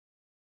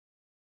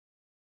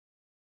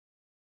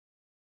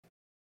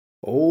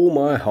Oh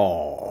my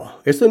haw.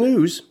 It's the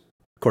news,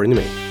 according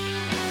to me.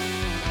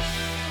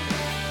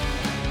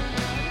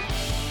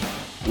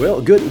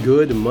 Well,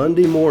 good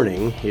Monday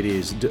morning. It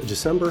is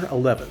December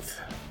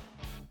 11th,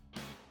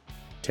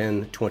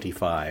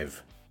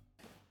 10:25.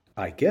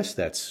 I guess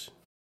that's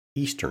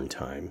Eastern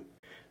time.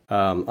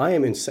 I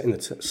am in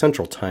the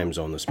Central Time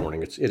Zone this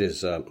morning. It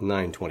is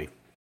 9:20,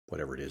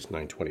 whatever it is,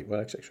 9:20.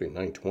 Well, it's actually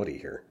 9:20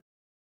 here,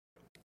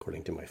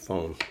 according to my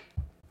phone.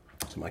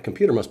 So my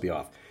computer must be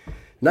off.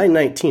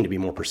 9:19 to be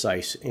more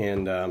precise,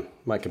 and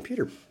my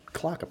computer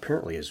clock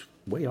apparently is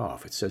way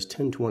off. It says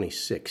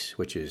 10:26,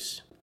 which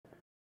is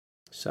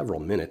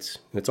several minutes,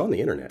 and it's on the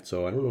internet,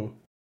 so I don't know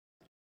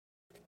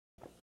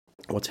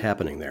what's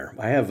happening there.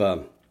 I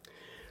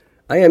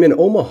am in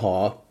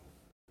Omaha,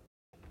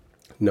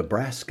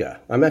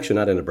 Nebraska. I'm actually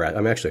not in Nebraska.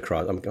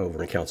 I'm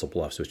over in Council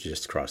Bluffs, which is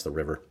just across the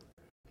river.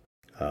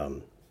 I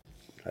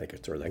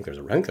think there's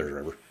a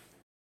river.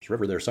 There's a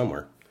river there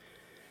somewhere.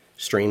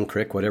 Stream,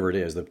 creek, whatever it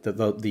is.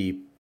 The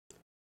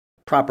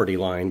property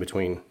line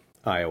between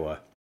Iowa.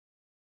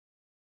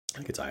 I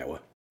think it's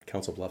Iowa.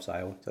 Council Bluffs,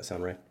 Iowa. Does that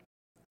sound right?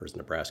 Or is it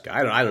Nebraska?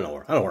 I don't know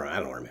where. I don't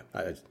know where I'm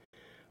at.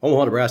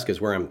 Omaha, Nebraska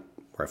is where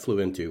I flew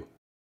into.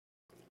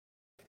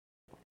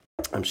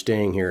 I'm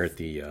staying here at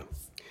the.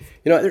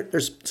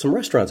 There's some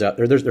restaurants out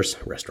there. There's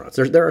restaurants.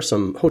 There are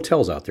some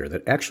hotels out there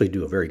that actually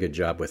do a very good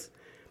job with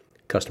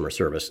customer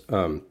service.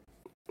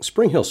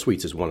 Spring Hill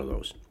Suites is one of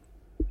those.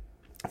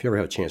 If you ever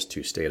have a chance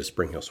to stay at a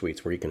Spring Hill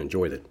Suites where you can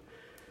enjoy the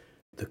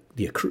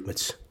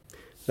accoutrements,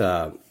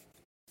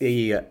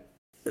 they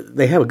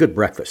have a good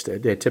breakfast.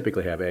 They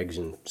typically have eggs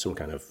and some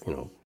kind of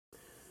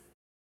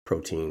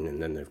protein,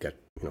 and then they've got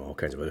all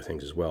kinds of other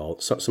things as well.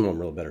 Some of them are a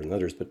little better than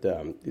others, but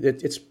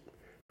it's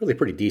really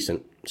pretty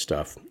decent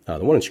stuff. The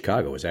one in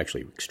Chicago is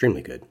actually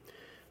extremely good.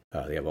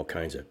 They have all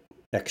kinds of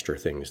extra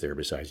things there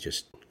besides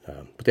just,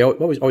 but they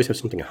always have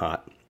something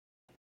hot.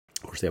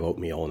 Of course, they have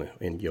oatmeal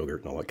and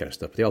yogurt and all that kind of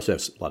stuff. But they also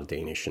have a lot of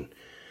Danish and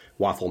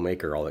waffle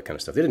maker, all that kind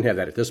of stuff. They didn't have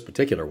that at this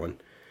particular one,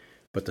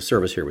 but the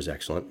service here was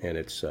excellent, and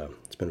it's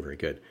been very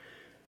good.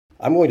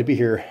 I'm going to be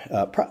here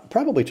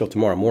probably till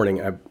tomorrow morning.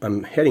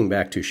 I'm heading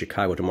back to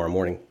Chicago tomorrow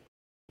morning,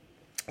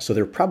 so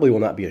there probably will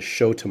not be a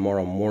show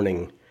tomorrow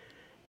morning,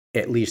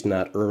 at least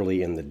not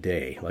early in the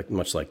day,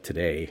 much like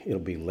today. It'll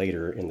be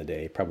later in the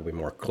day, probably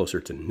more closer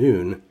to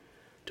noon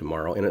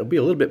tomorrow, and it'll be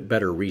a little bit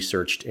better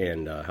researched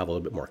and have a little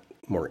bit more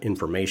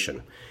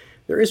information.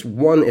 There is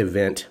one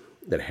event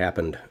that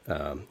happened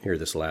here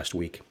this last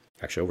week,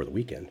 actually over the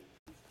weekend,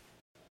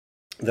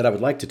 that I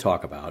would like to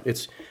talk about.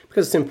 It's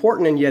because it's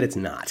important and yet it's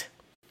not.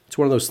 It's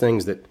one of those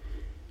things that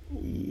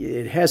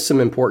it has some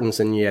importance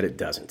and yet it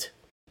doesn't.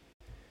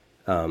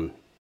 Of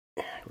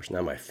course,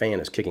 now my fan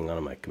is kicking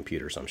on my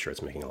computer, so I'm sure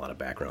it's making a lot of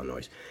background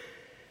noise.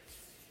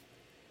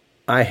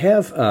 I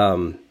have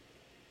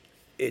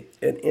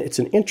it's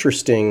an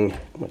interesting.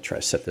 I'm going to try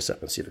to set this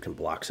up and see if it can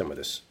block some of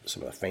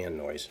the fan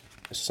noise.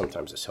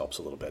 Sometimes this helps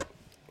a little bit.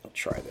 I'll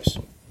try this.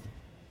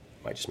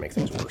 Might just make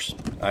things worse.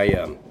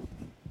 I'm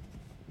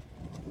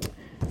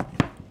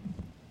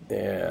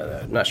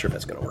not sure if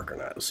that's going to work or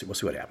not. We'll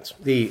see what happens.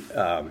 The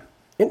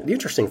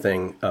interesting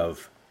thing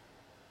of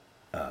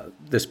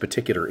this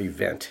particular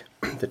event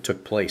that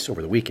took place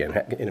over the weekend,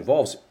 it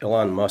involves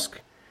Elon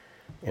Musk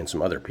and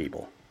some other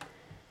people.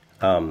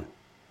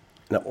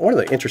 Now, one of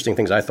the interesting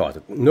things I thought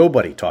that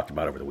nobody talked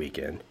about over the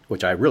weekend,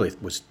 which I really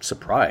was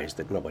surprised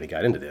that nobody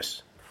got into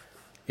this,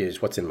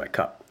 is what's in my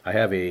cup. I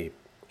have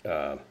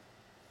I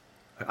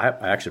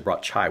actually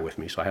brought chai with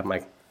me, so I have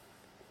my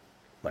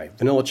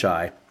vanilla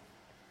chai.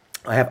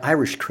 I have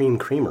Irish cream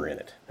creamer in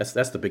it. That's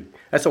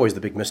always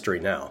the big mystery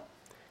now,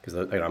 because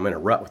I'm in a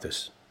rut with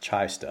this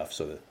chai stuff,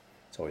 so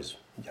it's always,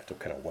 you have to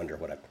kind of wonder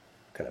what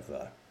kind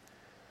of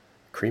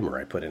creamer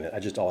I put in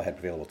it. All I had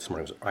available this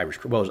morning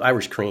was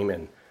Irish cream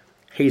and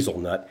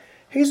hazelnut.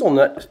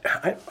 Hazelnut,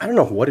 I don't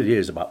know what it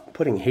is about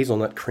putting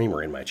hazelnut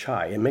creamer in my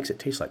chai. It makes it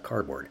taste like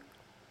cardboard.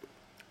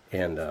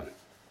 And on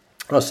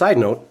a side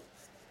note,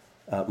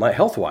 my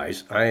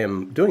health-wise, I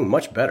am doing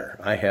much better.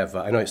 I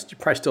know you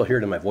probably still hear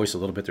it in my voice a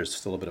little bit. There's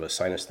still a bit of a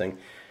sinus thing.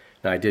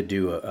 Now, I did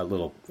do a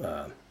little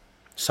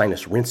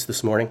sinus rinse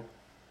this morning,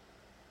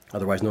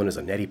 otherwise known as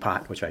a neti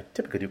pot, which I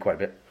typically do quite a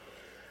bit.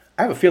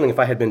 I have a feeling if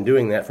I had been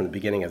doing that from the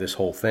beginning of this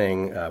whole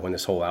thing, when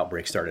this whole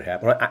outbreak started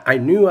happening, I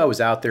knew I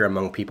was out there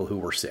among people who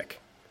were sick.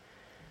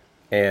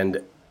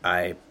 And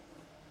I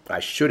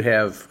should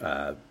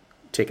have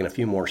taken a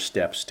few more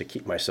steps to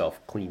keep myself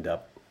cleaned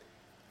up.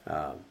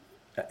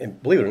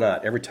 And believe it or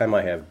not, every time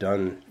I have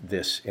done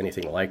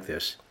anything like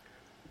this,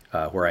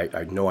 where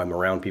I know I'm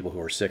around people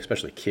who are sick,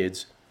 especially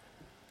kids,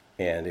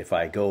 and if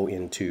I go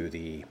into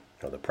the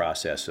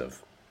process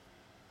of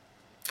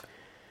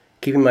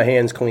keeping my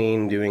hands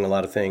clean, doing a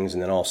lot of things,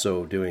 and then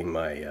also doing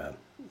my,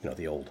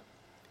 the old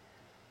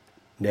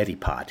neti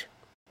pot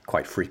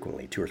quite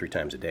frequently, 2 or 3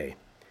 times a day.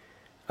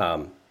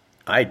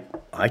 I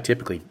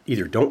typically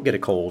either don't get a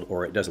cold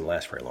or it doesn't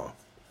last very long.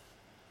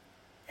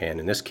 And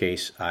in this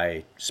case,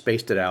 I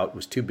spaced it out,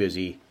 was too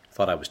busy,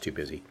 thought I was too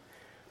busy,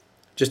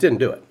 just didn't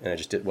do it, and I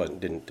just had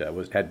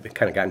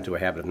kind of gotten into a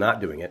habit of not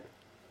doing it.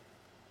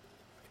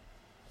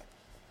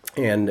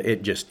 And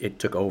it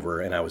took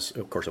over, and I was,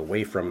 of course,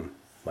 away from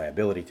my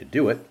ability to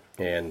do it,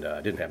 and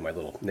didn't have my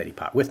little neti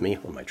pot with me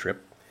on my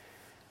trip.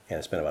 And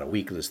I spent about a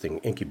week with this thing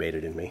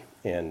incubated in me,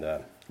 and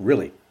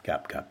really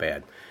got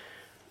bad.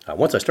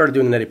 Once I started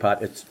doing the neti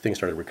pot, things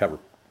started to recover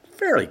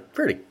fairly,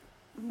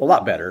 a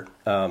lot better.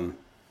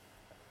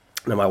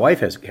 Now my wife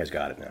has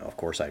got it now. Of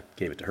course, I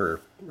gave it to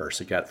her, or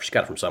she got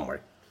it from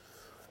somewhere,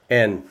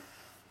 and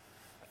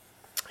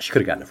she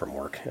could have gotten it from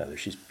work.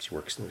 She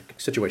works in the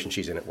situation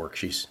she's in at work.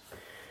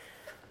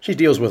 She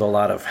deals with a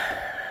lot of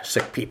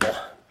sick people,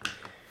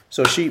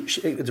 so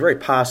it's very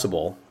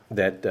possible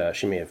that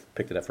she may have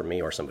picked it up from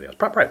me or somebody else.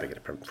 Probably picked it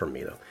up from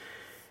me though.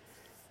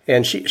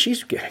 And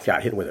she's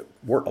got hit with it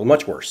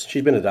much worse.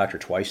 She's been to the doctor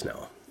twice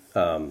now,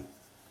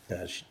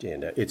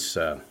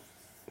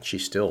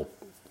 she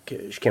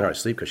can't hardly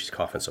sleep because she's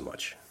coughing so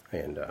much,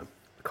 and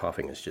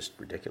coughing is just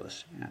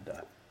ridiculous. And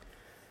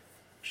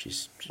she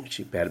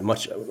had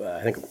much,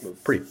 I think,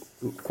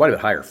 quite a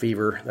bit higher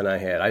fever than I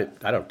had.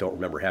 I don't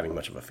remember having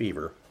much of a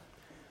fever.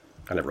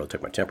 I never really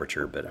took my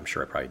temperature, but I'm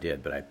sure I probably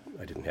did. But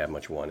I didn't have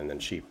much one, and then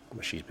she's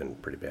been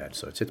pretty bad.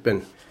 So it's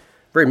been a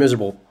very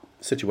miserable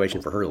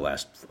situation for her the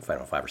last, I don't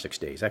know, 5 or 6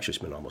 days. Actually,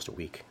 it's been almost a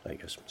week, I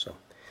guess. So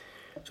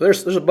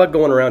there's a bug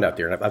going around out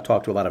there, and I've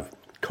talked to a lot of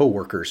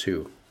coworkers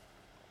who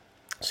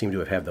seem to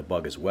have had the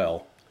bug as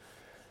well,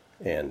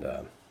 and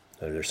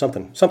there's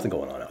something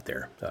going on out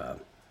there.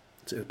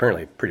 It's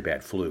apparently a pretty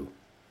bad flu.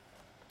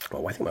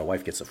 Well, I think my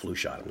wife gets a flu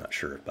shot. I'm not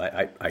sure,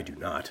 but I do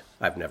not.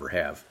 I've never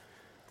have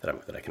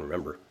that I can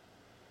remember,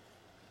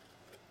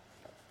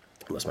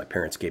 unless my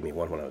parents gave me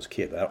one when I was a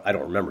kid. But I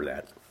don't remember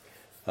that.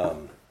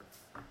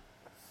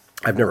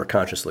 I've never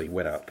consciously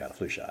went out and got a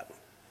flu shot.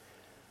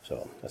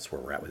 So that's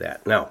where we're at with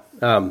that. Now,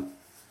 on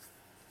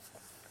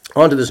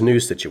to this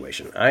news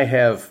situation. I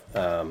have,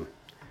 for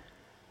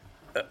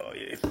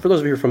those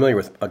of you who are familiar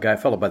with a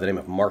fellow by the name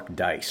of Mark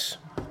Dice.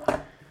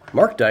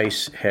 Mark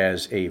Dice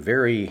has a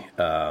very,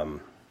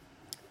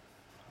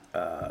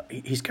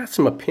 he's got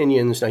some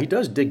opinions. Now, he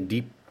does dig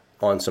deep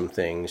on some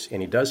things,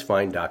 and he does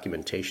find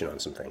documentation on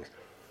some things.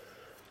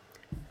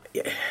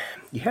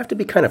 You have to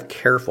be kind of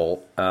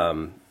careful,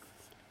 and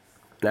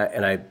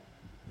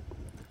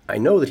I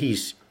know that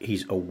he's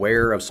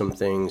aware of some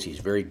things. He's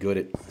very good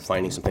at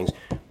finding some things.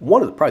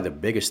 One of probably the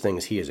biggest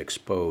things he has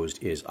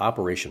exposed is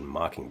Operation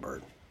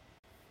Mockingbird,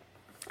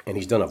 and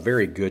he's done a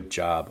very good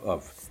job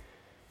of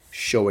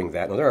showing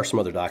that. Now, there are some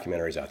other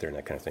documentaries out there and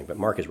that kind of thing, but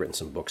Mark has written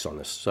some books on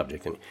this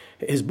subject, and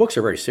his books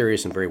are very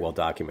serious and very well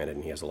documented,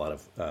 and he has a lot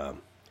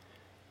of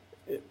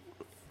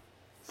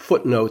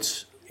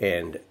footnotes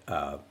and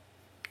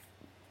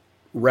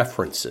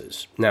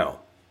references.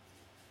 Now,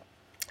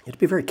 you have to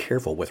be very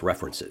careful with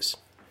references.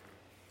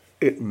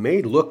 It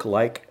may look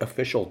like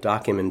official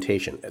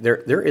documentation.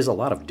 There is a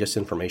lot of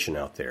disinformation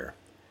out there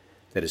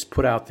that is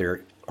put out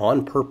there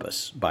on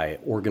purpose by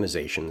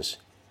organizations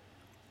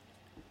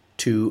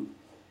to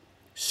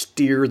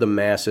steer the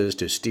masses,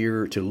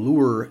 to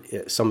lure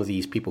some of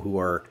these people who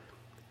are,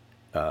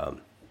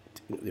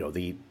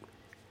 the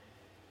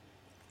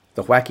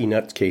wacky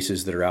nut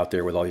cases that are out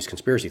there with all these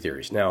conspiracy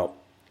theories. Now,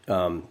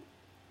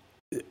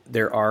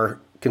 there are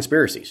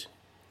conspiracies.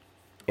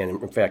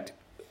 And in fact,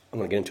 I'm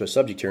going to get into a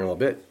subject here in a little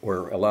bit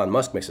where Elon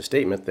Musk makes a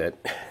statement that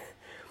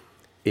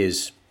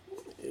is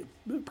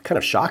kind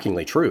of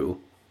shockingly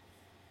true,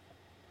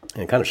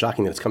 and kind of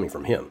shocking that it's coming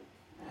from him.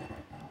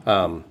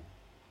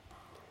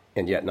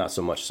 And yet not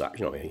so much,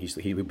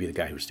 he would be the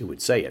guy who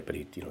would say it, but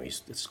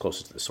he's as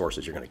closest to the source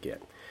as you're going to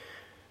get.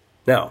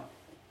 Now,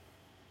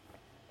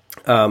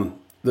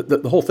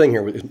 the whole thing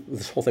here,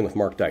 this whole thing with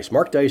Mark Dice.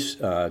 Mark Dice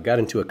got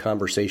into a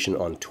conversation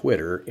on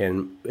Twitter,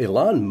 and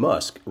Elon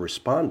Musk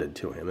responded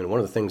to him. And one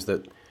of the things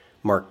that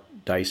Mark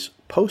Dice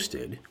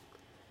posted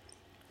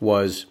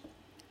was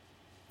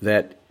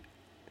that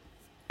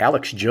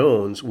Alex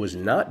Jones was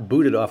not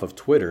booted off of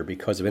Twitter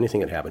because of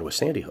anything that happened with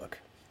Sandy Hook.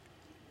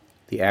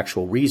 The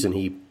actual reason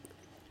he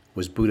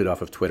was booted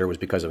off of Twitter was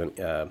because of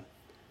an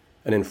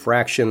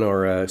infraction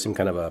or some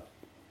kind of a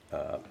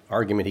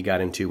argument he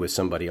got into with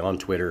somebody on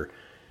Twitter,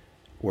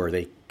 where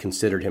they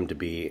considered him to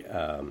be,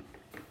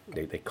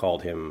 they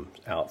called him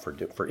out for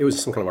it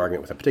was some kind of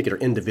argument with a particular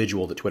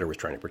individual that Twitter was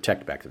trying to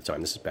protect back at the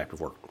time. This is back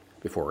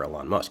before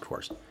Elon Musk, of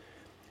course.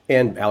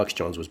 And Alex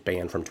Jones was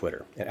banned from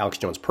Twitter. And Alex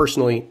Jones'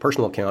 personal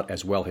account,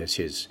 as well as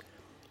his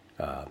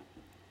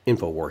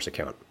InfoWars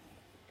account.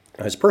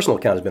 Now, his personal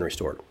account has been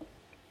restored.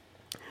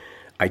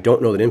 I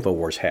don't know that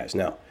InfoWars has.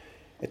 Now,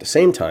 at the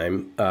same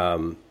time,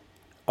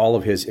 all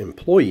of his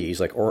employees,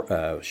 like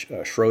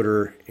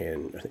Schroeder,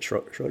 and I think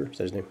Schroeder, is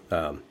that his name?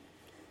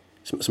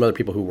 Some other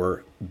people who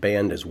were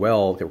banned as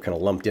well, they were kind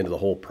of lumped into the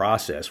whole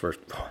process for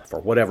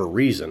whatever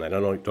reason. I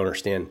don't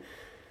understand.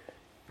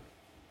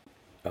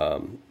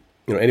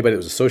 Anybody that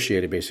was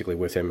associated basically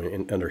with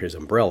him under his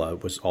umbrella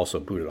was also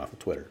booted off of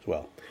Twitter as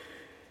well.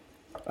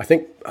 I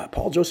think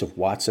Paul Joseph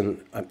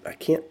Watson, I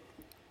can't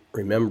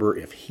remember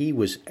if he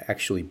was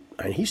actually,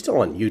 he's still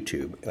on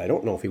YouTube, and I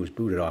don't know if he was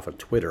booted off of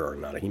Twitter or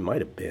not. He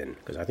might have been,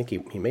 because I think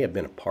he may have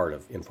been a part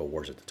of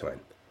InfoWars at the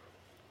time.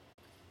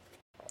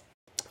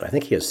 I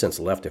think he has since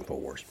left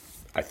InfoWars.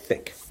 I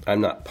think. I'm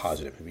not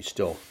positive if he's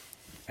still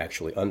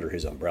actually under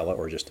his umbrella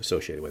or just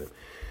associated with him.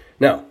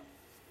 Now,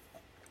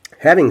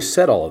 having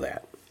said all of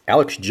that,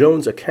 Alex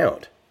Jones'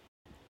 account,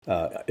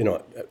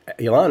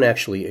 Elon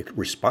actually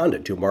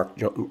responded to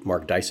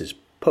Mark Dice's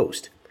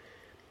post,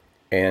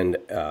 and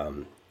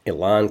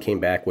Elon came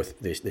back with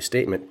the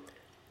statement,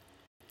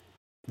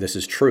 this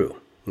is true.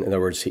 In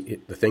other words,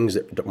 the things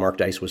that Mark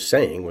Dice was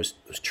saying was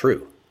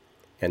true.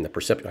 And the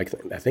perception,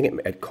 I think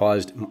it had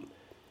caused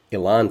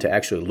Elon to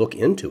actually look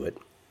into it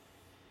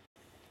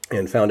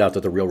and found out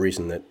that the real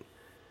reason that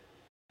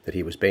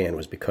he was banned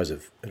was because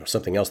of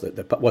something else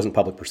that wasn't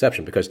public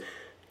perception, because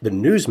the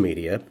news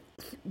media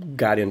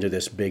got into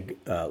this big,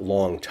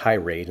 long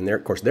tirade, and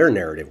of course their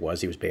narrative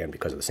was he was banned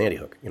because of the Sandy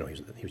Hook. He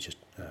was just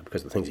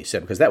because of the things he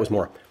said, because that was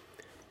more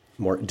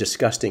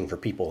disgusting for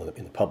people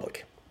in the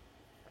public.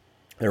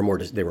 They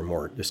were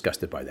more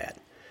disgusted by that.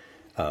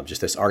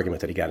 Just this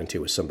argument that he got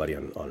into with somebody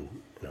on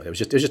it was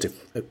just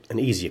an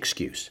easy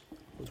excuse.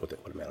 Was what it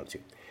amounted to.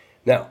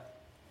 Now,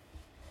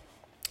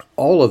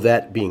 all of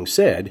that being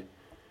said,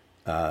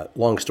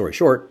 long story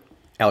short,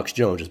 Alex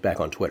Jones is back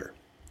on Twitter.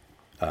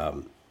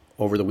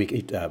 Over the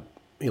week,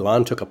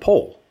 Elon took a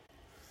poll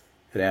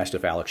and asked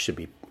if Alex should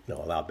be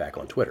allowed back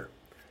on Twitter.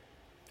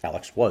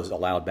 Alex was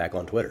allowed back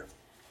on Twitter.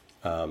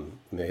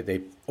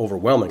 They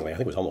overwhelmingly, I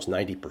think it was almost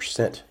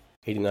 90%,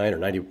 89 or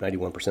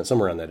 91%,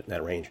 somewhere around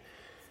that range,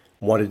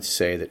 wanted to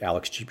say that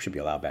Alex should be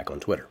allowed back on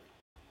Twitter.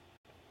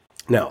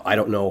 Now, I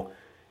don't know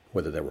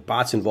whether there were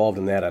bots involved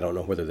in that. I don't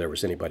know whether there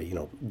was anybody,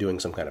 doing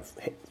some kind of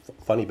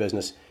funny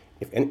business.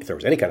 If there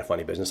was any kind of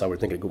funny business, I would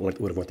think it would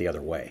have went the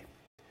other way.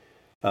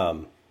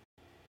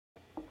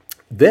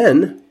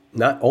 Then,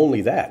 not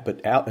only that,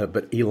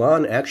 but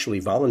Elon actually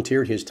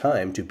volunteered his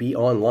time to be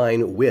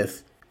online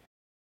with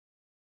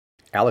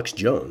Alex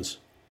Jones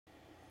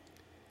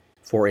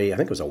for I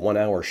think it was a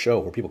 1-hour show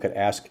where people could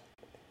ask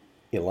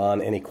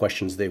Elon any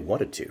questions they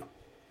wanted to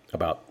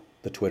about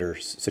the Twitter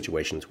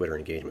situation, Twitter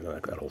engagement,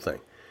 that whole thing.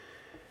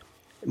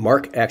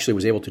 Mark actually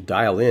was able to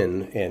dial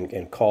in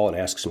and call and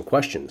ask some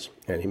questions,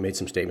 and he made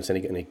some statements,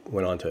 and he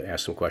went on to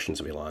ask some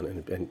questions of Elon.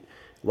 And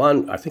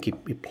Elon, I think he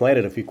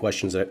planted a few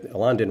questions that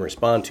Elon didn't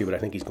respond to, but I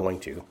think he's going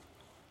to.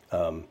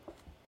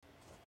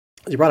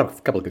 He brought up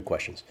a couple of good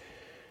questions.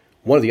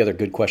 One of the other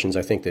good questions,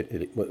 I think that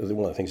one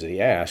of the things that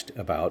he asked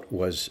about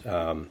was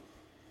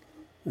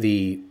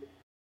the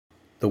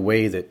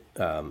way that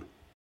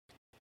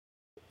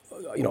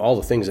all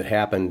the things that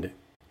happened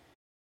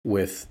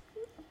with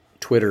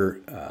Twitter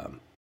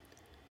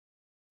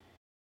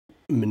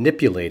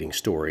manipulating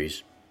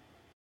stories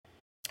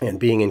and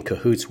being in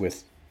cahoots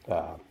with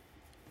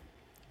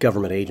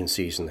government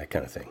agencies and that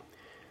kind of thing.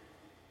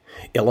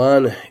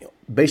 Elon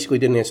basically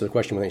didn't answer the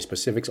question with any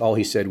specifics. All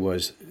he said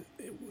was,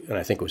 and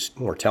I think it was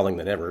more telling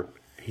than ever,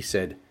 he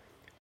said,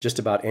 just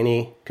about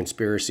any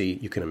conspiracy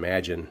you can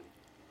imagine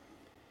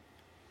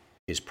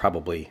is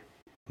probably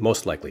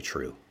most likely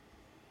true.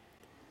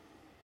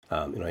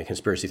 A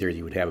conspiracy theory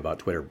you would have about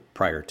Twitter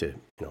prior to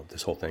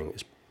this whole thing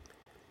is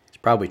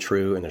probably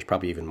true, and there's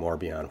probably even more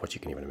beyond what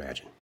you can even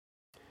imagine.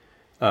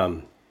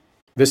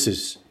 This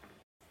is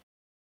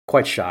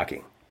quite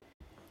shocking,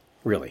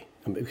 really,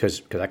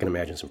 because I can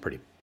imagine some pretty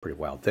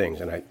wild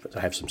things, and I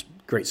have some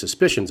great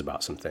suspicions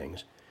about some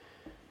things.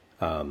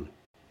 And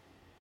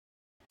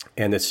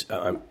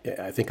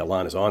I think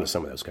Elon is on to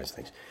some of those kinds of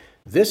things.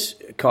 This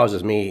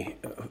causes me,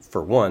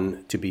 for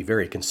one, to be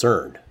very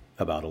concerned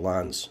about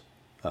Elon's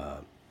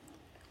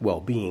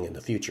well-being in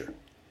the future.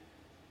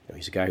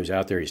 He's a guy who's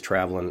out there. He's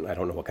traveling. I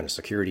don't know what kind of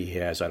security he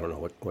has. I don't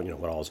know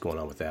what all is going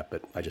on with that.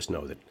 But I just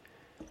know that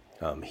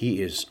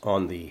he is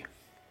on the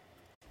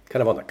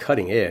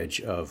cutting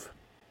edge of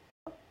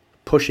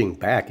pushing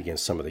back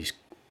against some of these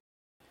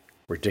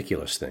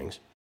ridiculous things.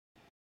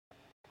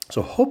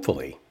 So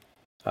hopefully,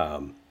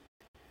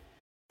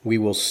 we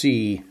will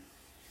see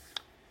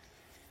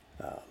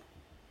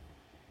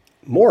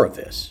more of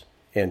this,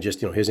 and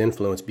just his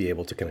influence be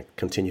able to kind of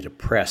continue to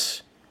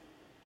press.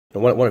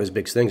 And one of his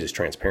big things is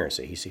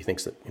transparency. He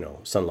thinks that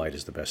sunlight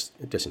is the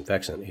best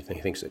disinfectant. He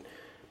thinks that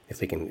if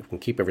they can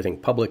keep everything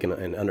public and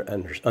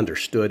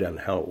understood on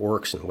how it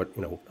works and what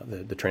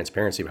the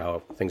transparency of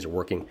how things are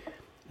working,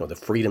 the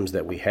freedoms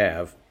that we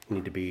have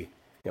need to be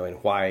and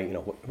why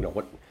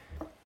what.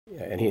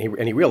 And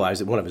he realized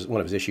that one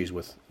of his issues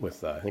with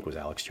I think it was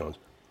Alex Jones.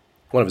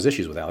 One of his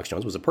issues with Alex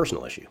Jones was a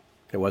personal issue.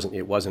 It wasn't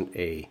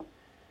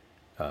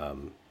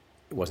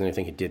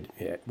anything he did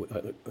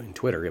in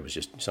Twitter. It was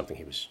just something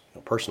he was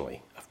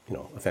personally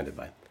offended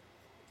by.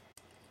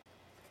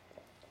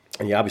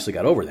 And he obviously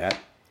got over that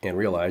and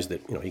realized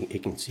that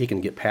he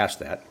can get past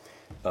that.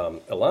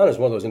 Elon is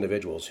one of those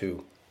individuals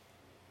who,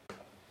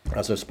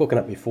 as I've spoken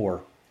up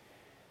before,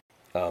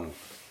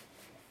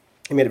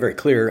 he made it very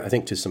clear, I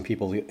think, to some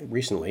people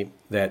recently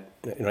that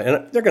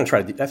and they're going to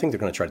try to. I think they're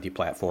going to try to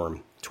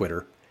deplatform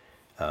Twitter.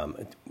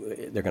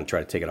 They're going to try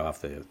to take it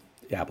off the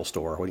Apple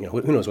Store. Who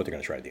knows what they're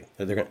going to try to do?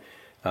 They're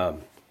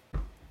going.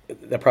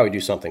 They'll probably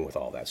do something with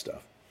all that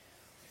stuff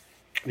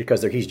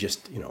because he's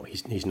just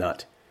he's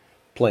not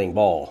playing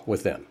ball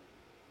with them.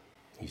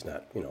 He's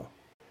not,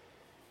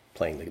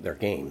 playing their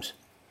games.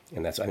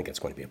 And I think that's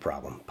going to be a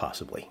problem,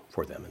 possibly,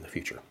 for them in the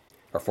future,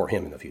 or for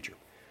him in the future,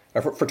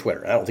 or for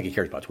Twitter. I don't think he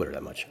cares about Twitter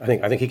that much. I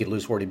think he could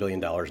lose $40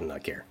 billion and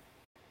not care,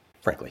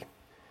 frankly.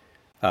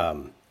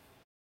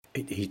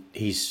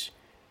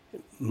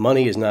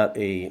 Money is not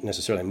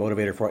necessarily a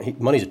motivator for him.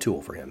 Money's a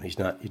tool for him. He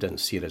doesn't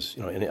see it as,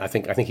 and I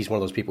think he's one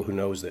of those people who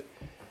knows that,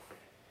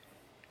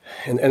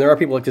 and there are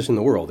people like this in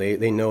the world.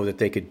 They know that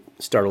they could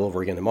start all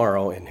over again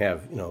tomorrow and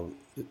have,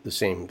 the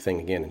same thing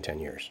again in 10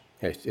 years.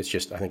 It's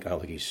just, I don't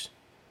think he's,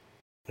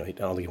 I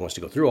don't think he wants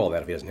to go through all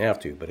that if he doesn't have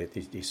to, but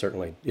he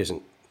certainly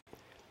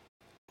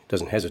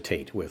doesn't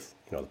hesitate with,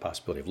 the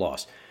possibility of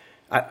loss.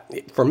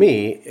 For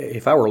me,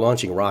 if I were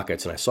launching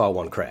rockets and I saw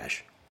one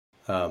crash,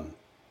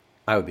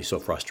 I would be so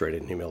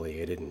frustrated and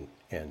humiliated,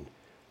 and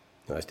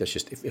that's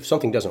just, if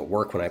something doesn't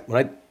work, when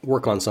I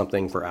work on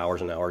something for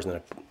hours and hours and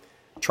then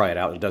I try it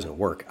out and it doesn't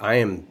work, I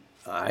am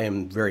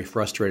very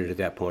frustrated at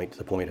that point, to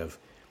the point of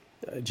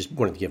just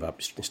wanting to give up,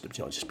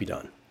 just be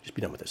done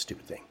with this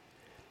stupid thing.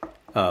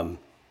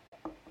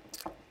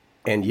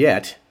 And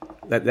yet,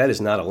 that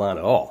is not Elon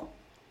at all.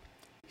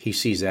 He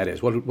sees that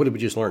as, what did we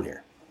just learn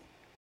here?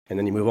 And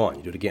then you move on,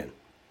 you do it again.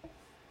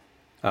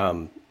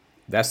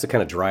 That's the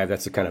kind of drive,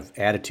 that's the kind of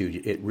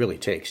attitude it really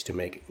takes to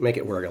make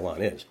it where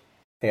Elon is.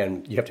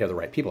 And you have to have the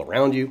right people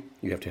around you.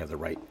 You have to have the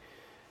right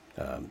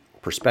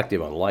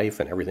perspective on life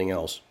and everything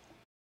else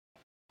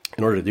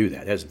in order to do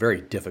that. It's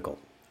very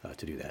difficult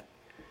to do that.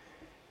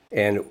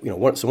 And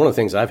one of the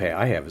things I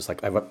have is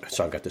like, I've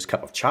got this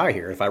cup of chai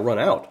here. If I run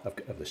out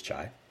of this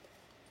chai,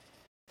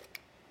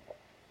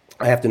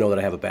 I have to know that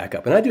I have a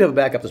backup. And I do have a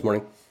backup this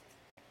morning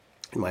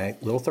in my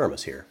little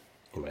thermos here.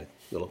 I'm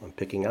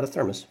picking out a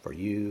thermos for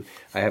you.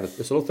 I have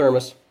this little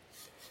thermos,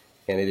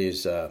 and it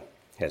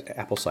has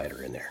apple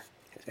cider in there.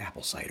 It's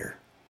apple cider.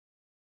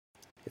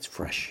 It's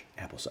fresh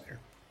apple cider.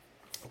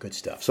 Good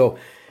stuff. So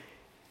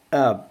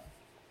that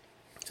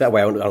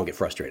way I don't get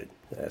frustrated.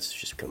 That's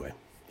just kind of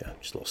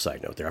just a little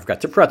side note there. I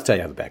forgot to tell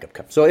you I have a backup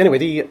cup. So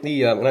anyway,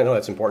 and I know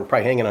that's important.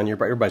 Probably hanging on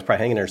everybody's probably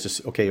hanging there. It's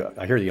just, okay,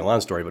 I hear the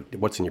Elon story, but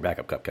what's in your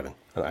backup cup, Kevin?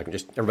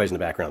 Everybody's in the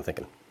background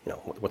thinking,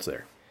 what's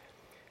there?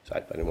 So I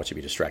didn't want you to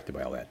be distracted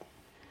by all that,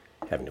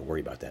 having to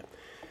worry about that.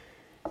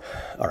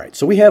 All right,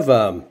 so we have,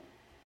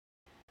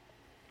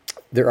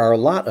 there are a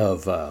lot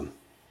of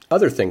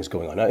other things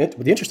going on. Now,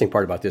 the interesting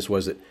part about this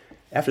was that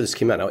after this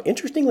came out, now,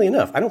 interestingly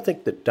enough, I don't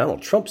think that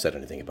Donald Trump said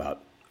anything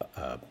about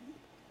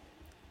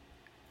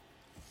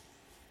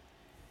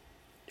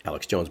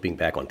Alex Jones being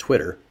back on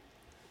Twitter.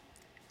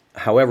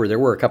 However, there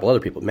were a couple other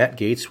people. Matt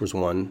Gaetz was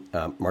one.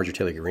 Marjorie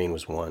Taylor Greene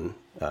was one.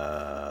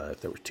 There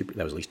were two.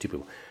 That was at least two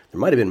people. There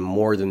might have been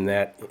more than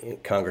that in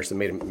Congress that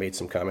made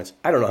some comments.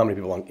 I don't know how many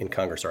people in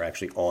Congress are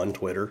actually on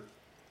Twitter,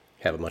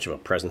 have much of a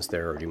presence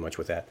there, or do much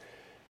with that.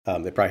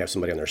 They probably have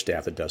somebody on their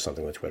staff that does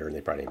something with Twitter, and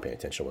they probably didn't pay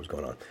attention to what's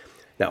going on.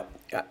 Now,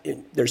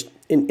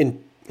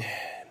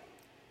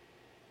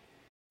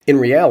 in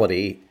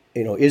reality,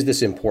 is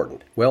this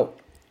important? Well,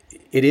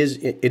 it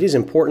is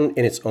important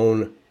in its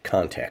own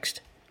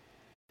context.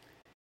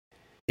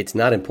 It's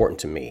not important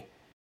to me.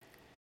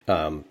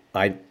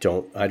 I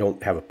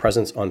don't have a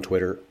presence on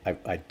Twitter.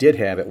 I did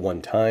have at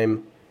one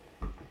time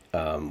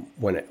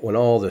when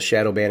all the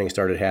shadow banning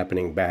started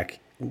happening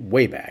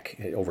way back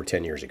over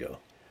 10 years ago.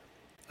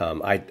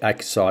 I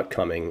saw it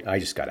coming. I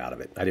just got out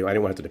of it. I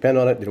didn't want to depend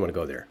on it. Didn't want to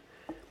go there.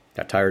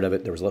 Got tired of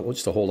it. There was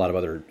just a whole lot of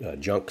other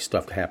junk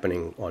stuff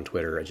happening on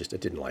Twitter. I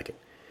didn't like it.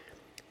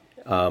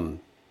 But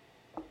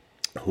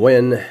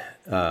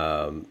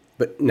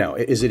now,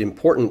 is it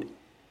important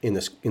in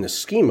the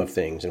scheme of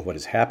things and what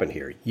has happened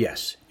here?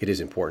 Yes, it is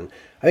important.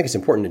 I think it's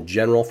important in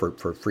general for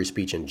free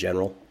speech in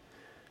general,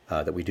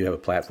 that we do have a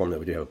platform, that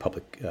we do have a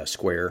public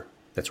square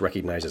that's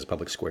recognized as a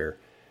public square,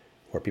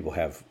 where people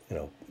have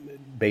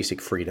basic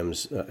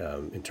freedoms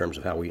in terms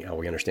of how we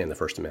understand the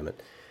First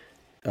Amendment.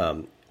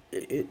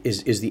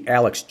 Is the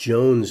Alex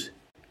Jones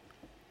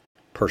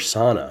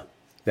persona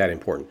that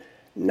important?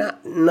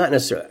 Not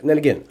necessarily. And then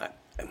again,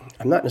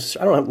 I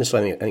don't have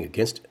necessarily anything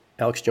against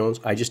Alex Jones.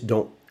 I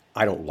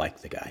don't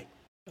like the guy.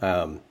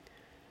 I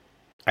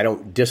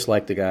don't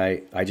dislike the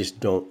guy. I just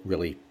don't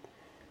really.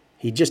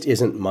 He just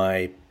isn't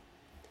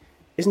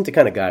the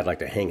kind of guy I'd like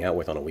to hang out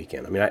with on a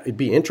weekend. I mean, it'd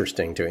be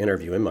interesting to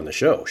interview him on the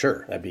show.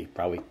 Sure, that'd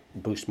probably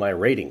boost my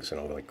ratings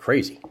and all like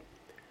crazy.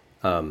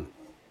 But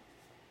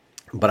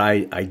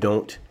I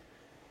don't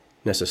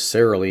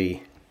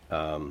necessarily.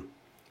 Now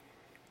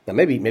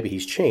maybe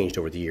he's changed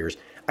over the years.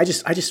 I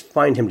just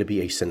find him to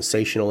be a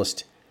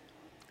sensationalist,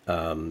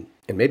 and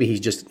maybe he's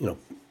just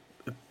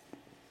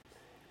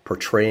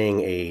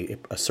portraying a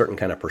certain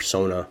kind of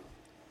persona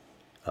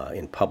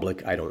in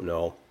public. I don't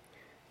know,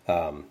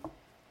 and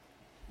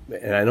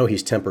I know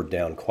he's tempered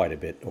down quite a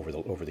bit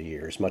over the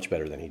years, much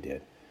better than he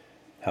did.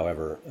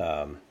 However,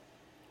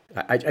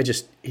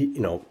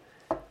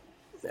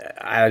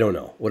 I don't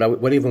know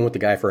what even with the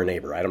guy for a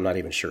neighbor. I'm not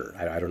even sure.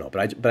 I don't know,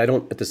 but I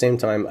don't. At the same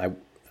time,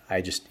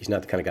 he's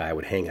not the kind of guy I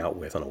would hang out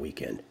with on a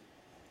weekend,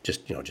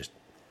 just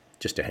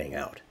to hang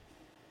out.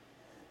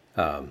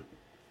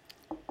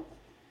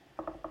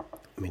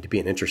 to be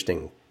an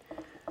interesting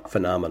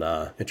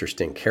phenomena,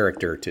 interesting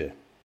character to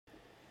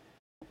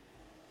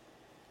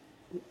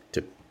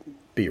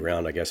be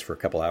around, I guess, for a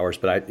couple hours.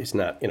 But it's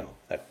not,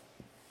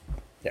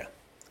 yeah.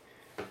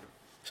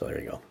 So there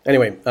you go.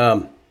 Anyway,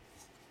 and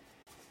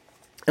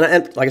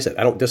like I said,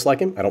 I don't dislike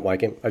him. I don't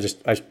like him. I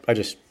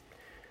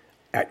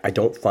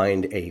don't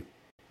find a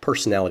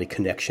personality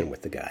connection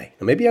with the guy.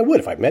 Now, maybe I would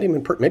if I met him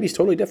in maybe he's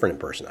totally different in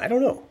person. I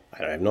don't know.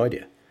 I have no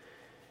idea.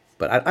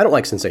 But I don't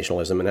like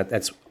sensationalism, and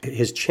that's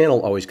his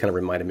channel always kind of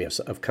reminded me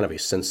of kind of a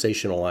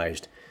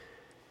sensationalized,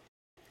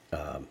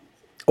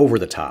 over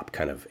the top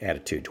kind of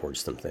attitude towards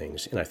some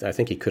things. And I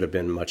think he could have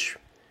been much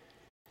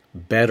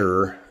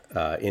better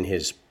in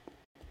his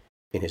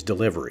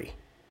delivery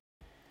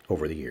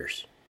over the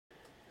years.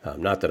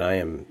 Not that I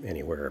am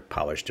anywhere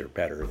polished or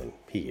better than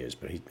he is,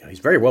 but he's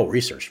very well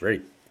researched.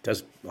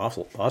 Does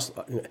awful.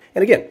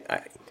 And again,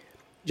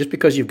 just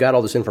because you've got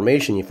all this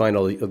information, you find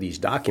all these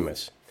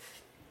documents.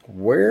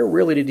 Where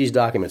really did these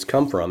documents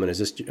come from?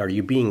 And are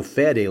you being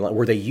fed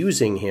were they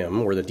using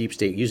him? Were the deep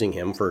state using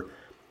him for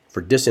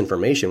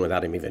disinformation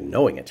without him even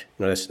knowing it?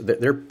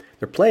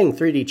 They're playing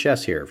 3D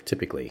chess here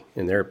typically,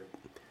 and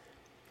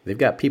they've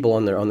got people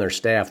on their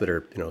staff that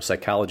are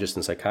psychologists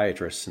and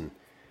psychiatrists and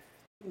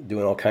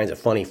doing all kinds of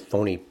funny,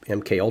 phony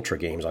MK Ultra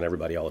games on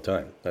everybody all the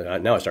time.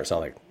 Now I start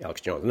sounding like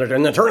Alex Jones.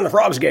 And they're turning the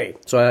frogs gay.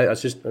 So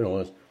it's just,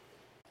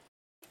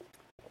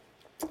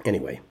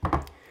 anyway.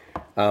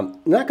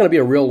 Not going to be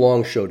a real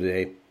long show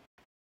today.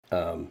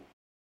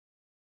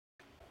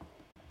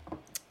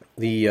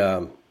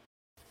 The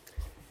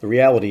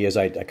reality is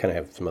I kind of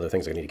have some other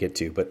things I need to get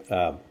to,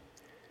 but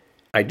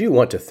I do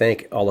want to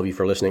thank all of you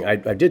for listening. I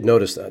did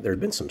notice that there have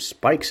been some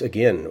spikes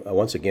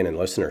once again in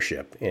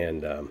listenership,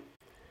 and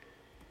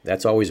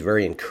that's always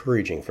very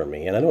encouraging for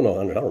me. And I don't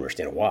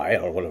understand why. I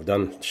don't know what I've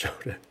done.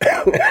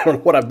 I don't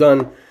know what I've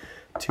done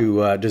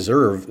to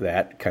deserve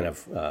that kind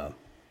of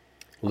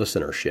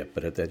listenership,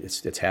 but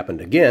it's happened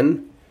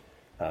again.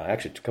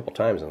 Actually, a couple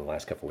times in the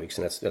last couple of weeks,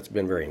 and that's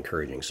been very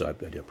encouraging. So I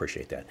do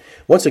appreciate that.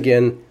 Once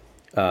again,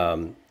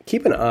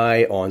 keep an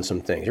eye on some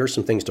things. Here's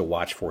some things to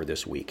watch for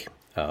this week.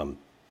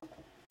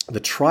 The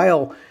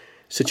trial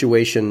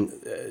situation.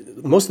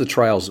 Most of the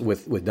trials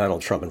with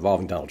Donald Trump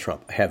involving Donald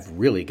Trump have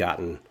really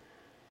gotten.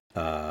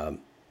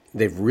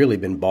 They've really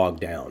been bogged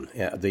down.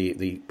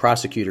 The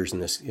prosecutors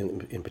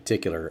in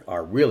particular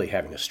are really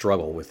having a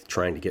struggle with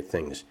trying to get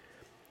things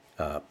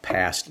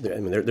passed. I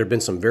mean, there have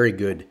been some very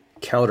good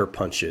counter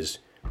punches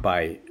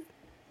by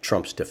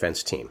Trump's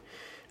defense team.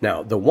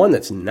 Now, the one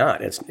that's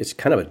not, it's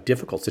kind of a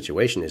difficult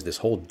situation, is this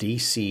whole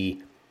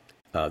D.C.,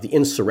 the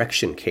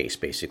insurrection case,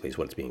 basically, is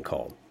what it's being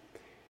called.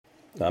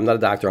 Now, I'm not a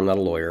doctor, I'm not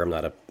a lawyer, I'm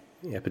not an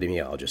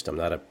epidemiologist, I'm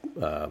not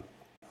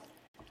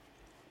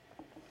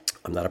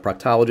a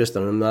proctologist,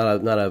 and I'm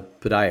not a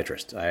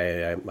podiatrist.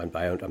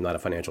 I'm not a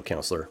financial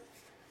counselor.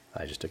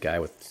 I'm just a guy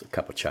with a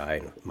cup of chai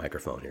and a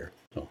microphone here.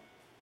 So,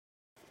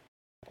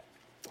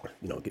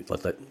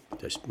 let that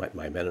just my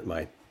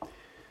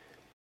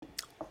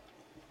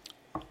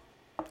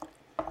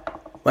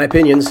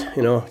opinions.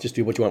 Just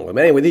do what you want with them.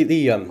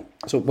 Anyway,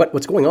 so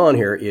what's going on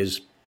here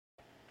is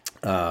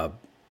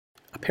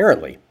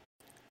apparently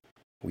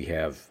we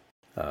have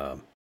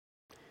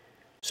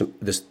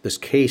this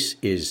case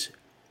is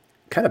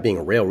kind of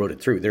being railroaded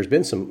through. There's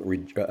been some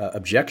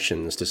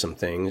objections to some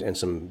things and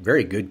some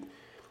very good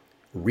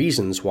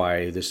reasons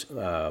why this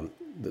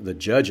the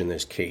judge in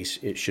this case,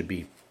 it should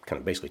be kind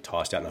of basically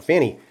tossed out.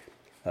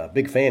 Now,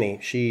 Big Fanny,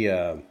 she's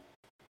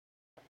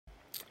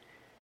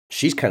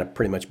kind of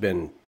pretty much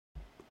been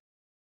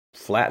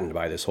flattened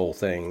by this whole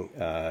thing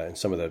and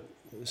some of the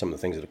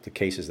things the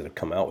cases that have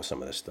come out with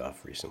some of this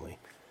stuff recently.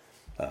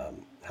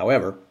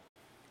 However,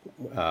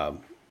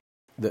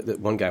 the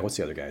one guy, what's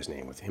the other guy's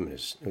name with him?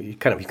 He's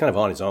kind of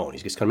on his own.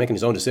 He's just kind of making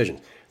his own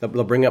decisions.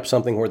 They'll bring up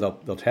something where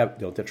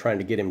they're trying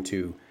to get him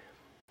to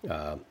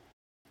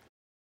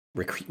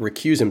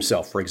recuse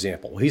himself, for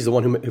example. He's the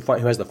one who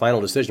has the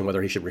final decision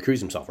whether he should recuse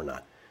himself or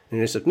not.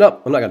 And he said,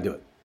 "Nope, I'm not going to do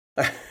it."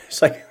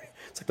 It's like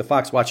the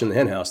fox watching the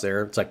hen house.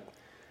 There, it's like,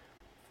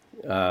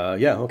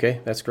 yeah,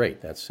 okay, that's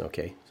great, that's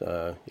okay.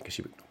 I guess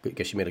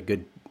you made a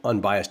good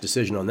unbiased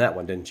decision on that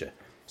one, didn't you?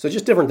 So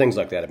just different things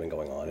like that have been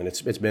going on, and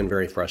it's been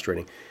very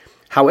frustrating.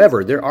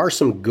 However, there are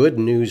some good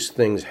news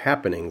things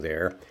happening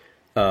there.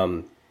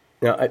 Now,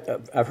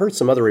 I've heard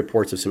some other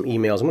reports of some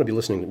emails. I'm going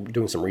to be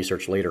doing some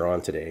research later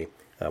on today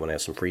when I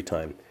have some free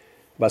time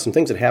about some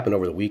things that happened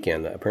over the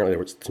weekend.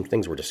 Apparently, some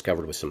things were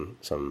discovered with some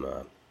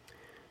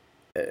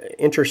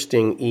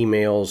interesting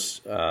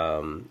emails,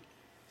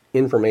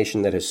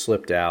 information that has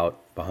slipped out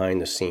behind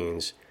the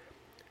scenes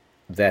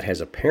that has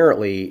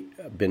apparently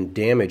been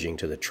damaging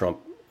to the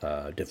Trump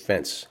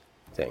defense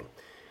thing.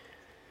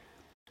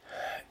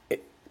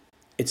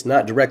 It's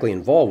not directly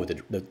involved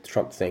with the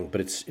Trump thing,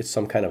 but it's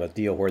some kind of a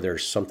deal where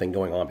there's something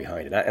going on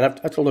behind it. And I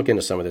have to look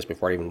into some of this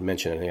before I even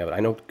mention anything of it. I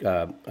know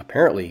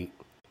apparently,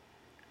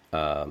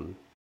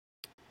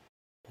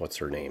 what's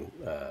her name?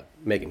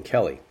 Megyn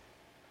Kelly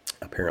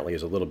apparently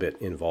is a little bit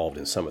involved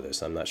in some of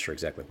this. I'm not sure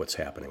exactly what's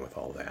happening with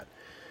all that.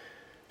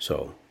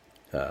 So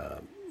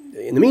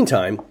In the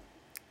meantime,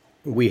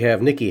 we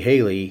have Nikki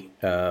Haley.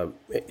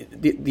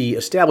 The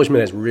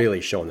establishment has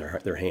really shown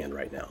their hand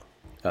right now.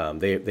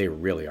 They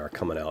really are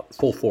coming out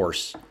full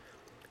force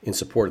in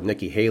support of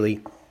Nikki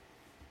Haley.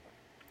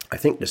 I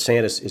think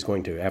DeSantis is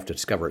going to have to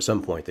discover at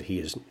some point that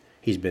he's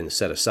been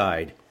set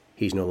aside.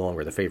 He's no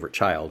longer the favorite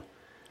child,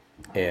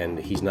 and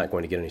he's not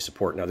going to get any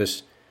support. Now,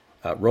 this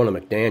Ronna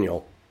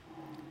McDaniel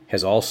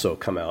has also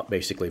come out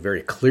basically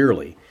very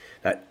clearly.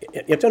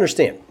 You have to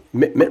understand,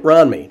 Mitt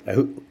Romney,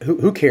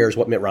 who cares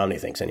what Mitt Romney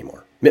thinks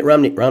anymore? Mitt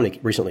Romney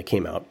recently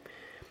came out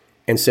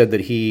and said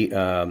that he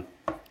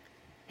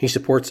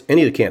supports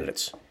any of the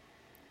candidates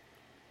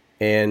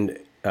and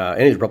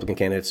any of the Republican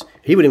candidates.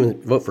 He would even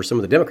vote for some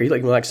of the Democrats. He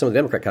even likes some of the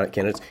Democrat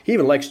candidates. He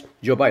even likes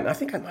Joe Biden. I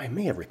think I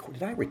may have recorded.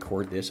 Did I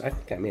record this? I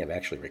think I may have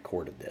actually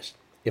recorded this.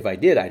 If I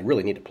did, I'd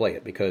really need to play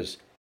it because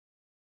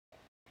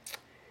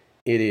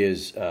it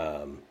is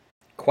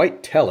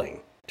quite telling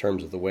in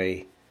terms of the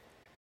way.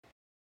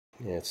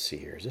 Let's see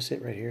here. Is this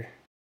it right here?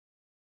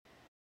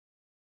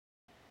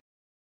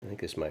 I think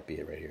this might be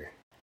it right here.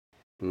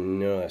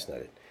 No, that's not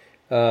it.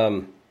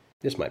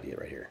 This might be it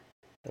right here.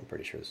 I'm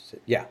pretty sure this is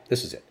it. Yeah,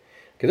 this is it.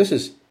 Okay, this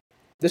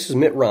is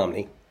Mitt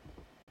Romney.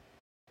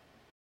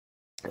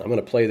 I'm going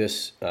to play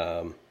this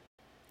from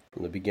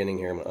the beginning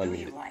here. I'm going to unmute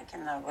it. Who do you like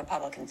in the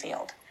Republican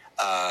field?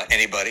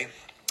 Anybody.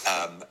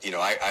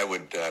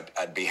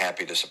 I'd be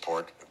happy to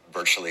support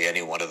virtually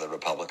any one of the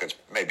Republicans.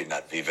 Maybe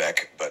not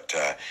Vivek, but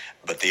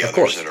the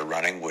others that are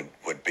running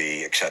would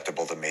be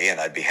acceptable to me, and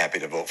I'd be happy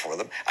to vote for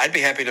them. I'd be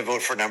happy to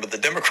vote for a number of the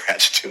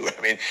Democrats too.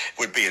 I mean,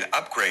 would be an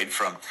upgrade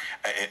from,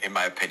 in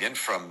my opinion,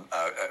 from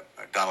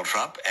Donald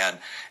Trump and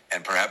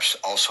perhaps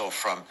also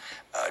from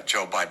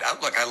Joe Biden.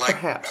 Look, I like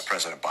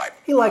President Biden.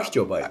 He likes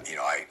Joe Biden.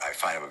 I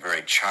find him a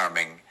very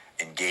charming,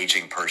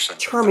 engaging person.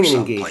 Charming and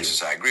engaging. Some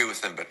places I agree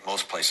with him, but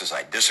most places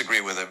I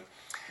disagree with him.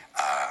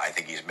 I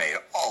think he's made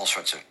all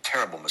sorts of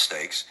terrible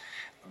mistakes,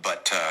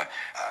 but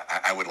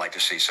I would like to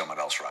see someone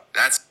else run.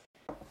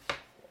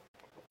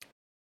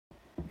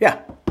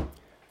 Yeah.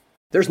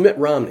 There's Mitt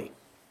Romney.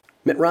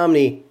 Mitt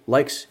Romney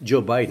likes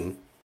Joe Biden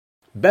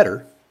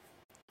better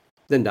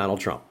than Donald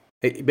Trump.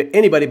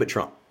 Anybody but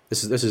Trump.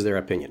 This is their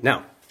opinion.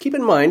 Now, keep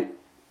in mind,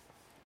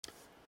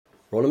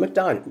 Ronna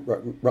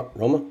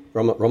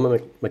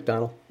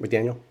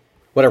McDaniel,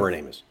 whatever her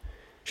name is.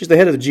 She's the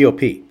head of the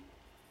GOP.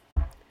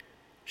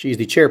 She's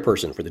the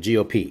chairperson for the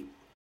GOP.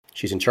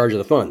 She's in charge of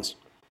the funds.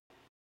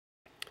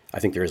 I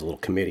think there is a little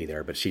committee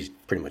there, but she's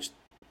pretty much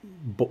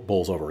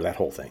bowls over that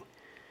whole thing.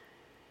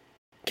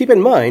 Keep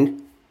in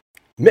mind,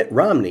 Mitt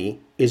Romney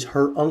is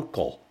her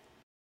uncle.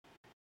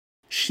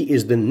 She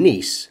is the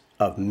niece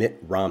of Mitt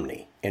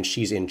Romney, and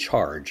she's in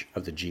charge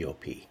of the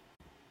GOP.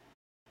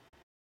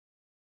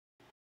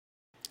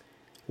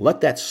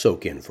 Let that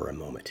soak in for a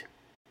moment.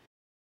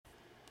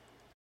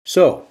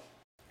 So,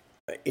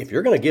 if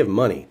you're going to give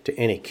money to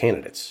any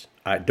candidates,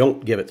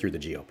 don't give it through the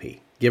GOP.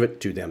 Give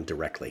it to them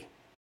directly.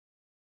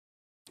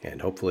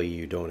 And hopefully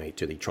you donate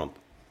to the Trump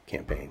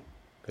campaign,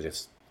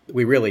 because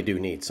we really do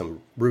need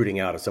some rooting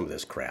out of some of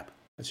this crap.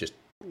 It just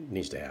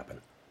needs to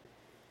happen.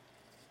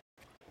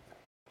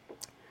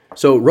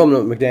 So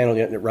Ronna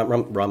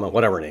McDaniel,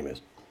 whatever her name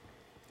is,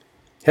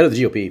 head of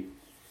the GOP.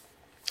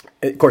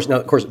 Of course,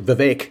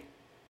 Vivek.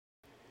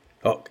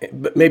 Oh,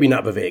 but maybe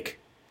not Vivek.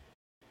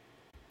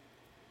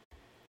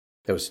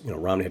 That was,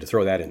 Romney had to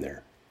throw that in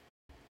there.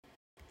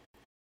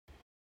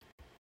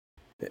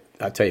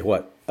 I'll tell you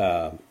what,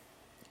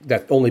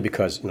 that only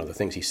because, the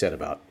things he said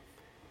about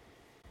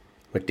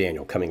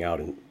McDaniel coming out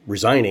and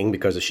resigning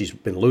because she's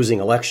been losing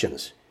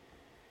elections.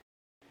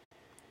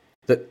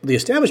 The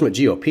establishment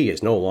GOP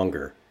is no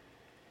longer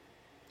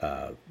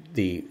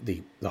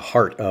the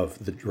heart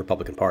of the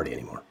Republican Party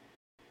anymore.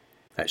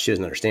 She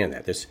doesn't understand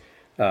that.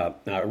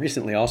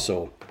 Recently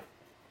also,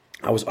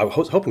 I was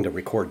hoping to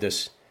record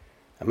this.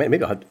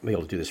 Maybe I'll be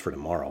able to do this for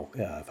tomorrow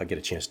if I get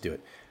a chance to do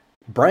it.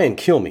 Brian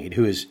Kilmeade,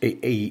 who is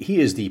he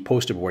is the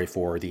poster boy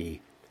for the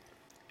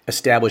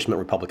establishment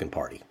Republican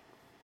Party.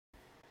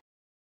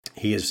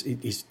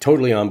 He's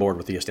totally on board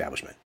with the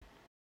establishment.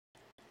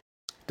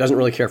 Doesn't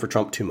really care for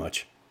Trump too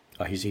much.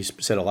 He's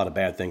said a lot of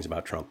bad things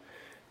about Trump.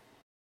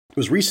 It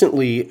was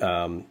recently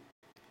on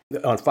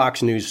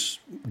Fox News,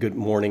 Good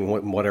Morning,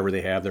 whatever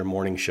they have, their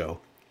morning show,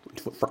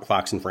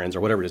 Fox and Friends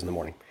or whatever it is in the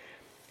morning.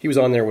 He was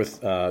on there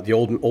with the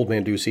old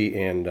man Ducey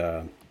and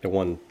the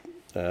one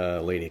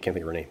lady, I can't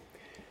think of her name,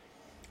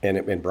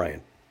 and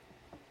Brian.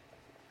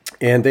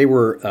 And they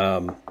were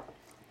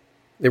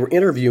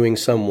interviewing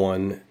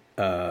someone.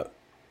 I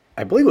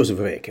believe it was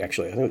Vivek,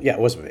 actually. Yeah,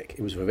 it was Vivek.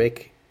 It was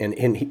Vivek,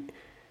 and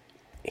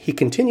he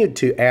continued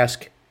to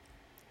ask.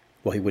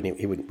 Well, he wouldn't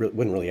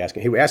really ask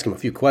him. He would ask him a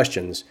few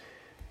questions,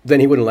 then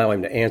he wouldn't allow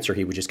him to answer.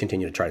 He would just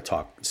continue to try to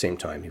talk at the same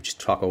time. He would just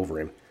talk over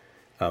him.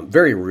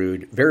 Very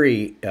rude,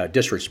 very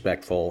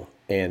disrespectful,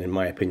 and in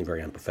my opinion,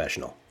 very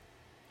unprofessional.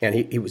 And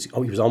he was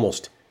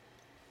almost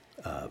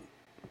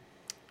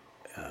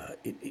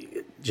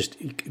just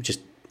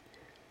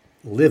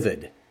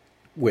livid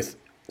with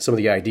some of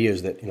the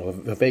ideas that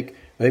Vivek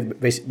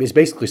is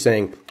basically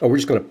saying, oh, we're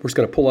just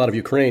gonna pull out of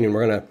Ukraine and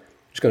we're gonna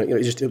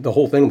just the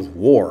whole thing with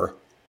war,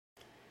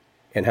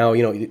 and how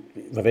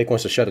Vivek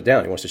wants to shut it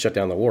down. He wants to shut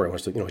down the war. He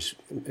wants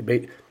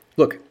to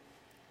look.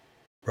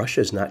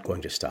 Russia is not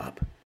going to stop.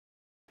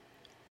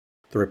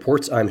 The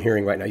reports I'm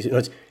hearing right now,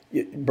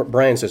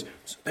 Brian says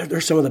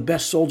they're some of the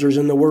best soldiers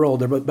in the world.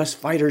 They're the best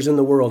fighters in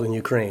the world in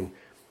Ukraine.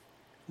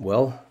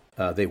 Well,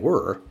 they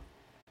were.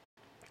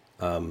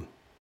 A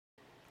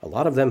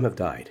lot of them have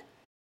died.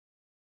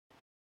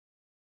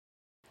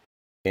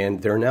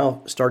 And they're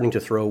now starting to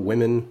throw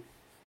women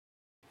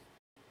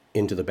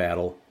into the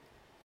battle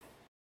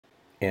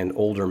and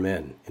older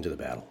men into the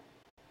battle.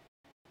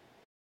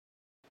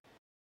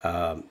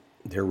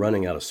 They're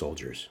running out of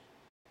soldiers.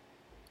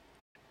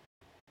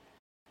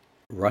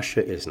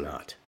 Russia is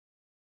not.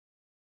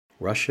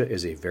 Russia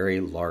is a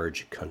very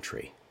large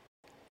country.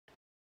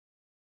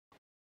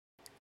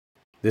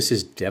 This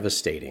is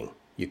devastating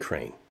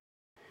Ukraine.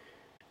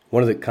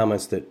 One of the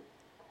comments that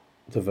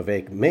the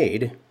Vivek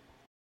made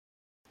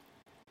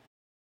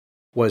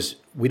was,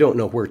 we don't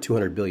know where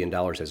 $200 billion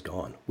has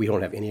gone. We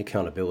don't have any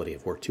accountability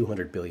of where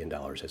 $200 billion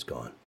has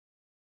gone.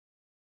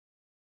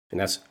 And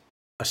that's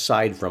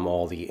aside from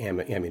all the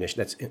ammunition.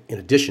 That's in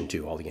addition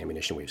to all the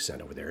ammunition we've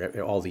sent over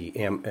there. All the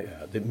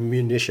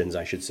munitions,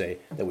 I should say,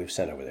 that we've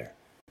sent over there.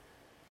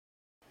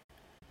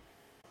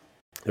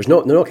 There's no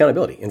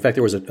accountability. In fact,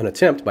 there was an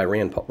attempt by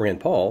Rand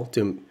Paul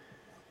to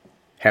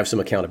have some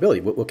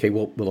accountability. Okay,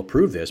 we'll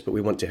approve this, but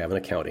we want to have an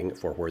accounting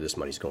for where this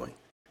money's going.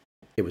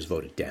 It was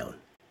voted down.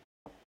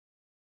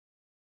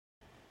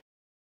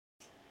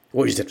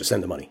 Well, we just have to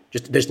send the money.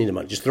 Just need the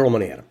money. Just throw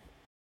money at them.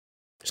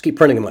 Just keep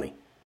printing the money.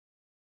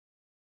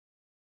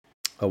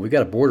 Oh, we've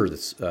got a border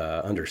that's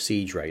under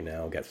siege right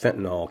now. We've got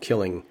fentanyl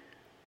killing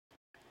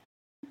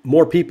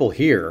more people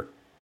here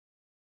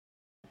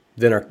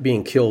than are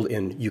being killed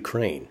in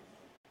Ukraine.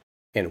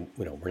 And,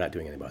 we're not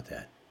doing anything about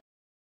that.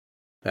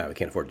 No, we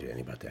can't afford to do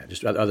anything about that.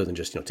 Just other than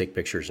just, take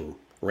pictures and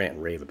rant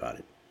and rave about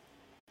it.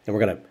 And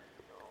we're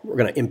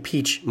gonna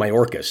impeach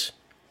Mayorkas.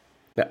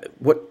 Now,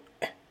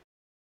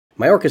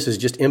 Mayorkas is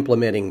just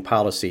implementing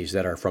policies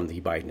that are from the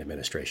Biden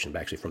administration,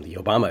 actually from the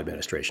Obama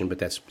administration, but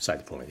that's beside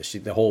the point.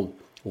 The whole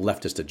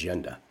leftist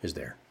agenda is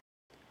there.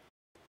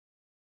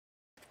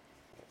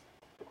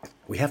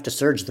 We have to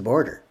surge the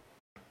border.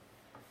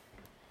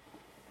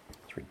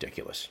 It's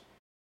ridiculous.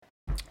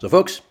 So,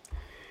 folks,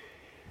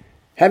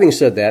 having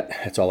said that,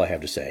 that's all I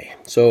have to say.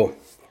 So,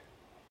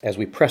 as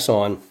we press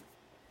on,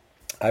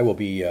 I will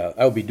be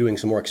doing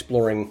some more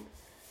exploring.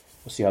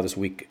 We'll see how this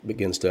week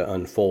begins to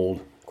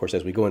unfold. Of course,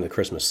 as we go into the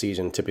Christmas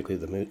season, typically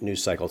the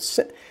news cycle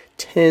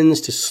tends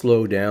to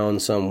slow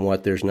down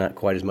somewhat. There's not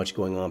quite as much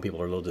going on.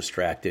 People are a little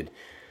distracted.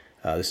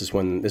 This is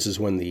when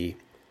the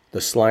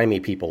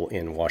slimy people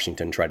in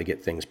Washington try to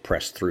get things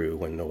pressed through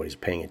when nobody's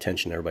paying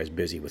attention. Everybody's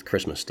busy with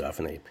Christmas stuff,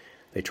 and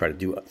they try to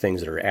do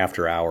things that are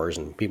after hours,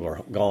 and people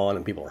are gone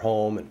and people are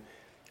home, and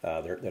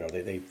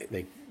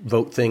they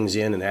vote things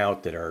in and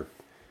out that are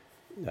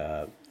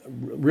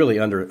really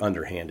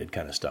underhanded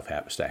kind of stuff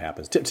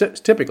happens.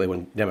 Typically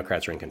when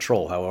Democrats are in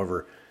control.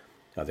 However,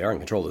 they are in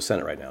control of the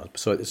Senate right now.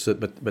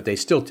 But they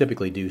still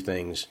typically do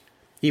things.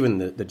 Even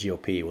the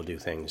GOP will do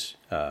things.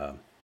 The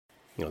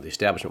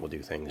establishment will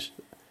do things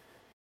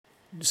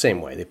the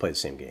same way. They play the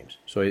same games.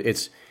 So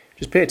it's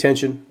just pay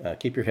attention.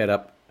 Keep your head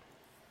up.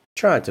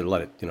 Try not to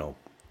let it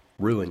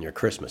ruin your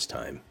Christmas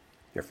time,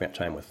 your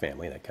time with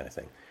family, that kind of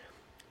thing.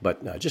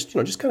 But just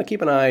kind of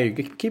keep an eye,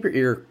 keep your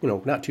ear,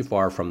 not too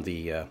far from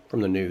the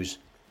news,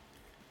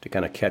 to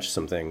kind of catch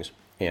some things,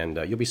 and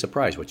you'll be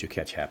surprised what you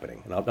catch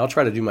happening. And I'll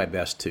try to do my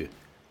best to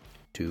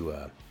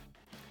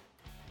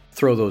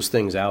throw those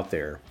things out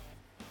there,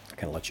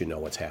 kind of let you know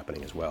what's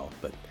happening as well.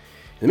 But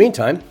in the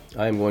meantime,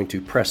 I'm going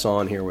to press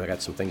on here. I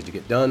got some things to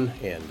get done,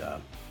 and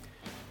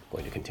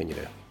going to continue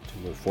to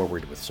move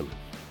forward with some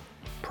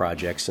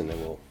projects, and then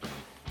we'll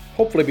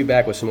hopefully be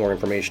back with some more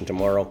information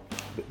tomorrow,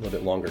 a little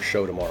bit longer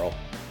show tomorrow,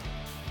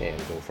 and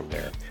go from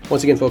there.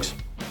 Once again, folks,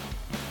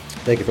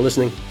 thank you for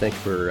listening. Thank you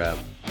for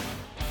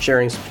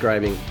sharing,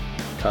 subscribing,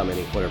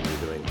 commenting, whatever you're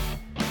doing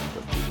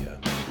with the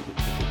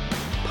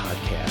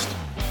podcast.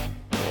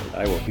 And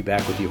I will be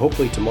back with you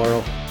hopefully tomorrow.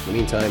 In the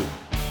meantime,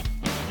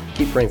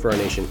 keep praying for our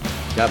nation.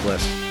 God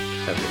bless.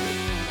 Have a good day.